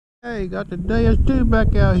Hey, got the Deus 2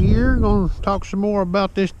 back out here. Gonna talk some more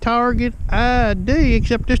about this Target ID,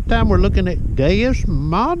 except this time we're looking at Deus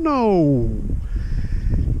Mono.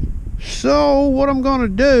 So what I'm gonna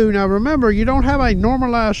do, now remember, you don't have a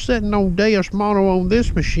normalized setting on Deus Mono on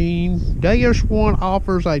this machine. Deus 1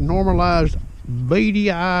 offers a normalized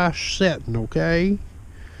BDI setting, okay?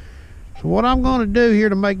 So what I'm gonna do here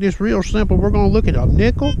to make this real simple, we're gonna look at a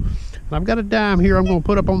nickel. I've got a dime here I'm going to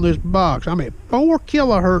put up on this box. I'm at 4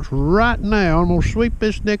 kilohertz right now. I'm going to sweep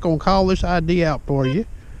this nickel and call this ID out for you.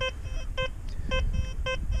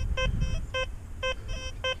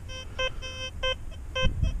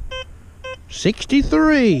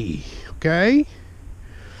 $63. Okay.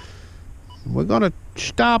 We're going to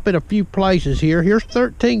stop at a few places here. Here's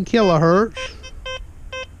 13 kilohertz.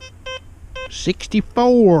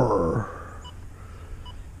 64.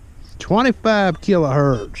 25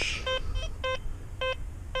 kilohertz.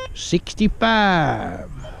 65.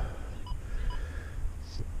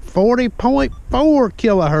 40.4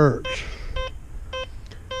 kilohertz.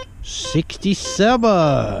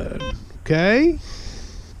 67. Okay.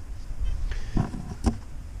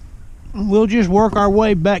 We'll just work our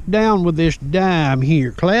way back down with this dime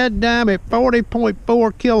here. Clad dime at 40.4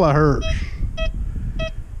 kilohertz.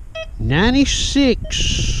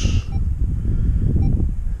 96.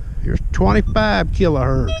 Here's 25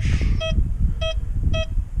 kilohertz.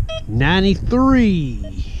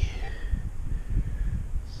 93.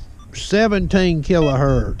 17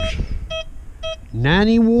 kilohertz.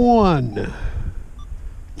 91.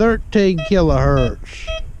 13 kilohertz.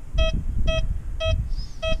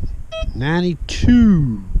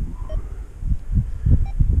 92.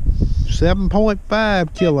 7.5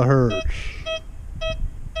 kilohertz.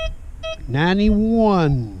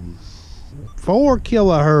 91. 4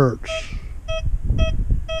 kilohertz.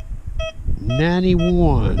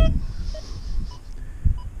 91.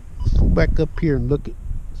 Go back up here and look at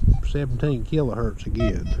 17 kilohertz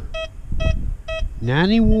again.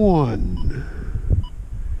 91.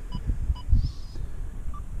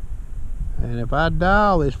 And if I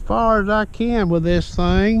dial as far as I can with this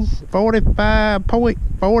thing,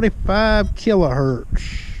 45.45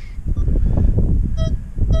 kilohertz.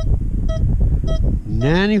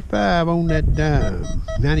 95 on that dime.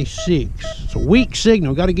 96. It's a weak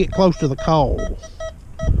signal. Got to get close to the call.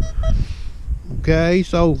 Okay,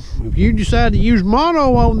 so if you decide to use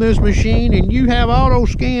mono on this machine and you have auto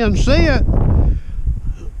scan set,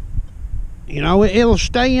 you know, it'll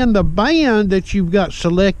stay in the band that you've got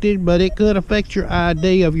selected, but it could affect your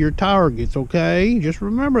ID of your targets. Okay, just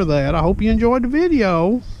remember that. I hope you enjoyed the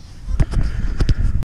video.